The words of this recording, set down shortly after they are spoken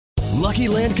Lucky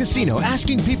Land Casino,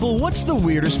 asking people, what's the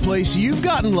weirdest place you've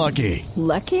gotten lucky?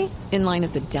 Lucky? In line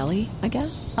at the deli, I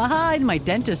guess? Aha, in my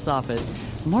dentist's office.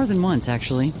 More than once,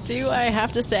 actually. Do I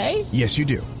have to say? Yes, you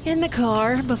do. In the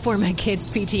car before my kids'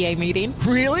 PTA meeting.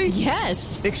 Really?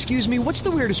 Yes. Excuse me, what's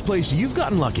the weirdest place you've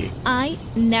gotten lucky? I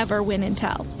never win and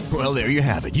tell. Well, there you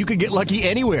have it. You can get lucky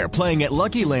anywhere, playing at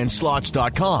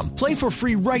LuckyLandSlots.com. Play for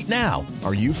free right now.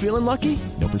 Are you feeling lucky?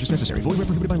 No purchase necessary. Void where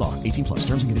prohibited by law. 18+.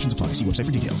 Terms and conditions apply. See website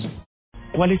for details.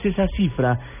 ¿Cuál es esa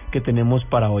cifra que tenemos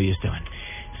para hoy, Esteban?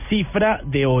 Cifra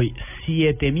de hoy,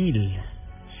 7,000.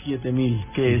 7,000,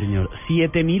 ¿qué es, señor?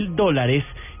 $7,000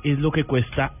 es lo que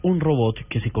cuesta un robot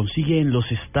que se consigue en los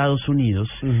Estados Unidos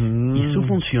y su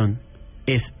función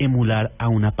es emular a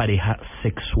una pareja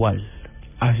sexual.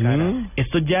 ¿Así?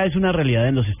 Esto ya es una realidad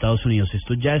en los Estados Unidos,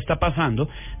 esto ya está pasando.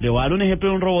 Le voy a dar un ejemplo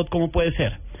de un robot, ¿cómo puede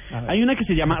ser? Hay una que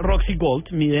se llama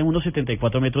RoxxyGold, mide unos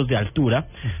 74 metros de altura,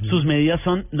 sus medidas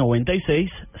son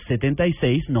 96,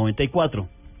 76, 94.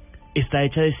 Está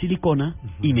hecha de silicona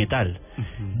y metal.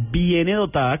 Viene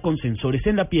dotada con sensores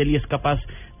en la piel y es capaz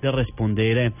de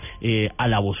responder a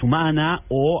la voz humana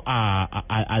o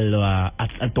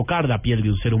al tocar la piel de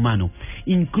un ser humano.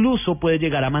 Incluso puede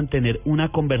llegar a mantener una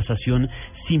conversación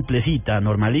simplecita,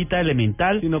 normalita,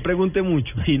 elemental. Si no pregunte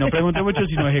mucho. Si no pregunte mucho,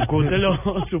 sino ejecútelo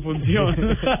su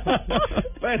función.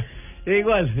 Bueno,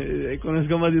 igual,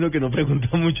 conozco más de uno que no pregunta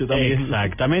mucho también.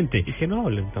 Exactamente. Y que no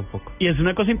hablen tampoco. Y es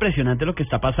una cosa impresionante lo que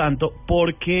está pasando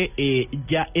porque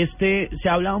ya se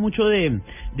ha hablado mucho de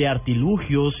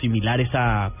artilugios similares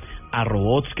a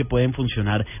robots que pueden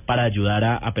funcionar para ayudar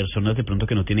a personas de pronto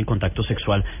que no tienen contacto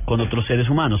sexual con otros seres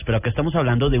humanos, pero acá estamos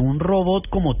hablando de un robot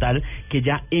como tal que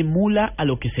ya emula a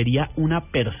lo que sería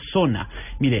una persona.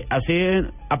 Mire, hace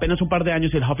apenas un par de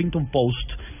años el Huffington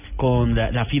Post con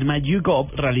la firma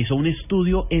YouGov realizó un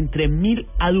estudio entre 1,000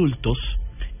 adultos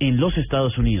en los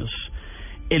Estados Unidos.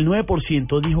 El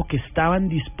 9% dijo que estaban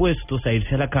dispuestos a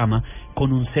irse a la cama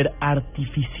con un ser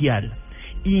artificial.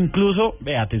 Incluso,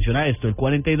 atención a esto, el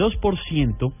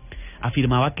 42%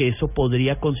 afirmaba que eso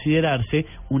podría considerarse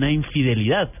una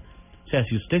infidelidad. O sea,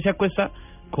 si usted se acuesta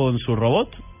con su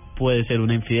robot, puede ser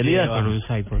una infidelidad. Con un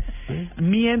cyborg.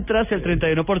 Mientras el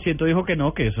 31% dijo que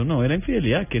no, que eso no era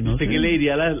infidelidad, que no. ¿Usted qué le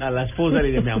diría a la esposa? Le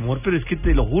diría, mi amor, pero es que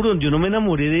te lo juro, yo no me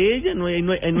enamoré de ella, no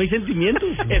hay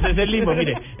sentimientos. Ese es el limbo,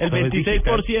 mire, el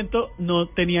 26% no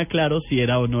tenía claro si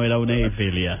era o no era una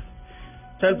infidelidad.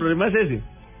 O sea, el problema es ese.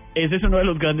 Ese es uno de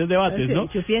los grandes debates,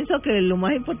 ¿no? Yo pienso que lo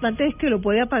más importante es que lo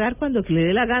puede apagar cuando le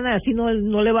dé la gana, así no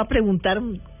le va a preguntar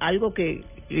algo que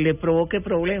le provoque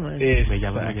problemas. Me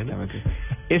llama.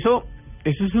 Eso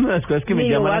es una de las cosas que me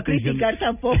llama la atención. Ni lo va a criticar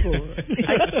tampoco.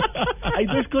 Hay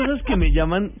dos cosas que me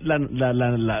llaman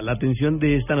la atención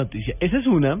de esta noticia. Esa es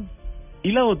una,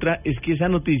 y la otra es que esa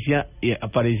noticia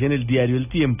aparece en el diario El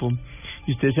Tiempo.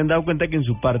 Y ustedes se han dado cuenta que en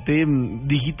su parte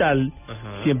digital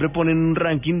siempre ponen un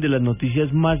ranking de las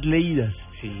noticias más leídas.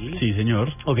 Sí,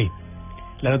 señor. Ok.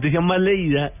 La noticia más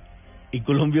leída en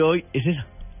Colombia hoy es esa.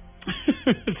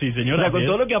 Sí, señor. O sea, con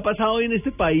todo lo que ha pasado hoy en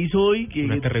este país hoy, que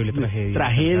una terrible tragedia.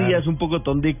 Tragedias, un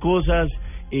pocotón de cosas.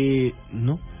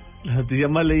 No. La noticia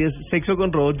más leída es sexo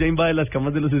con robot ya invade las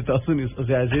camas de los Estados Unidos. O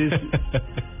sea, ese es...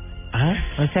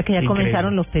 O sea que ya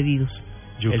comenzaron los pedidos.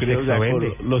 Yo creo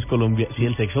que los colombianos, sí,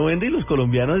 el sexo vende y los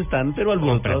colombianos están pero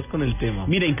alborotados con el tema.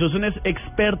 Mira, incluso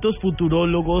expertos,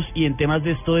 futurólogos y en temas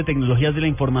de esto de tecnologías de la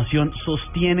información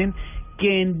sostienen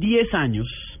que en 10 años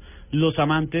los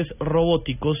amantes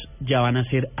robóticos ya van a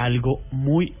ser algo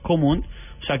muy común.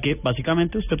 O sea que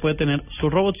básicamente usted puede tener su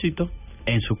robotcito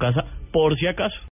en su casa por si acaso.